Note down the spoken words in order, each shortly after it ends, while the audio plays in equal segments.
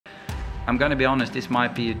I'm going to be honest, this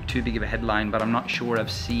might be too big of a headline, but I'm not sure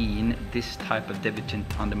I've seen this type of debutant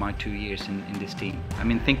under my 2 years in this team. I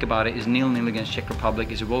mean, think about it. It's 0-0 against Czech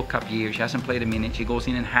Republic. It's a World Cup year. She hasn't played a minute. She goes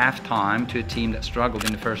in half-time to a team that struggled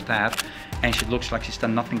in the first half, and she looks like she's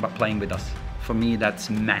done nothing but playing with us. For me,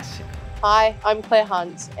 that's massive. Hi, I'm Clare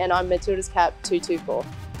Hunt, and I'm Matilda's cap 224.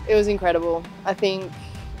 It was incredible. I think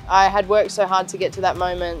I had worked so hard to get to that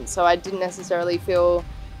moment, so I didn't necessarily feel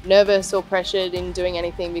nervous or pressured in doing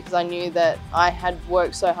anything because I knew that I had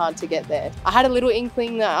worked so hard to get there. I had a little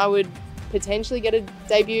inkling that I would potentially get a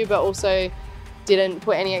debut, but also didn't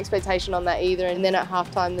put any expectation on that either. And then at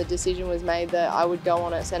halftime, the decision was made that I would go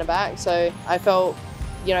on at centre back. So I felt,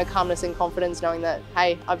 calmness and confidence knowing that,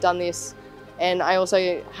 hey, I've done this. And I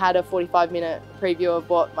also had a 45-minute preview of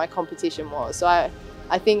what my competition was. So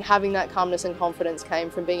I think having that calmness and confidence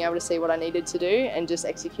came from being able to see what I needed to do and just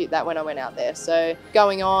execute that when I went out there. So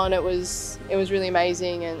going on, it was really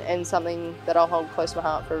amazing and something that I'll hold close to my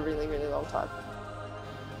heart for a really, really long time.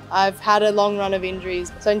 I've had a long run of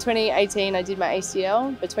injuries. So in 2018, I did my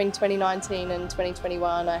ACL. Between 2019 and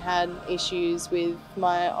 2021, I had issues with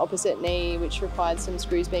my opposite knee, which required some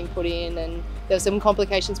screws being put in, and there were some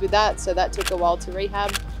complications with that, so that took a while to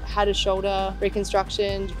rehab. Had a shoulder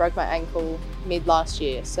reconstruction, broke my ankle mid last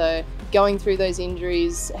year. So going through those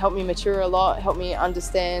injuries helped me mature a lot, helped me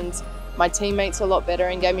understand my teammates a lot better,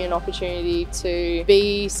 and gave me an opportunity to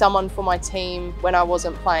be someone for my team when I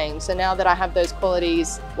wasn't playing. So now that I have those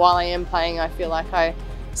qualities while I am playing, I feel like I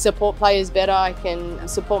support players better. I can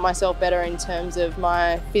support myself better in terms of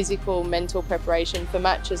my physical, mental preparation for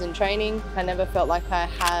matches and training. I never felt like I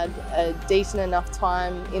had a decent enough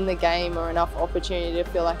time in the game or enough opportunity to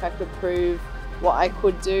feel like I could prove what I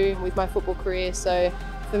could do with my football career. So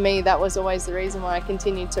for me, that was always the reason why I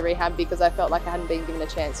continued to rehab, because I felt like I hadn't been given a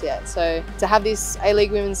chance yet. So to have this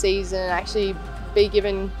A-League Women's season, actually be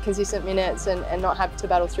given consistent minutes and not have to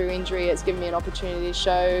battle through injury, it's given me an opportunity to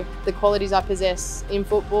show the qualities I possess in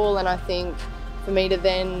football. And I think for me to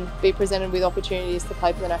then be presented with opportunities to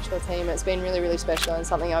play for the national team, it's been really, really special and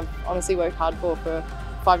something I've honestly worked hard for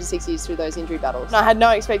 5 to 6 years through those injury battles. And I had no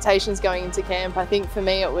expectations going into camp. I think for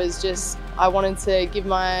me it was just, I wanted to give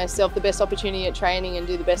myself the best opportunity at training and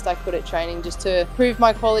do the best I could at training, just to prove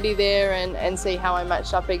my quality there and see how I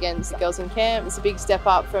matched up against girls in camp. It's a big step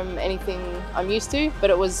up from anything I'm used to,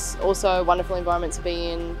 but it was also a wonderful environment to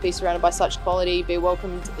be in, be surrounded by such quality, be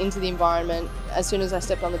welcomed into the environment. As soon as I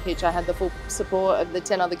stepped on the pitch, I had the full support of the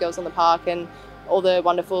 10 other girls on the park and all the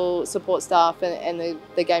wonderful support staff and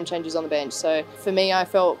the game changers on the bench. So for me, I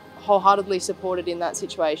felt wholeheartedly supported in that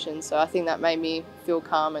situation. So I think that made me feel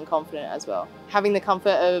calm and confident as well. Having the comfort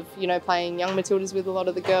of, playing young Matildas with a lot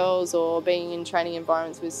of the girls, or being in training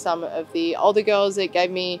environments with some of the older girls, it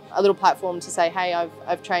gave me a little platform to say, hey,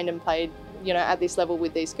 I've trained and played, at this level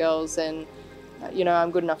with these girls, and,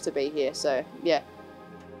 I'm good enough to be here. So yeah.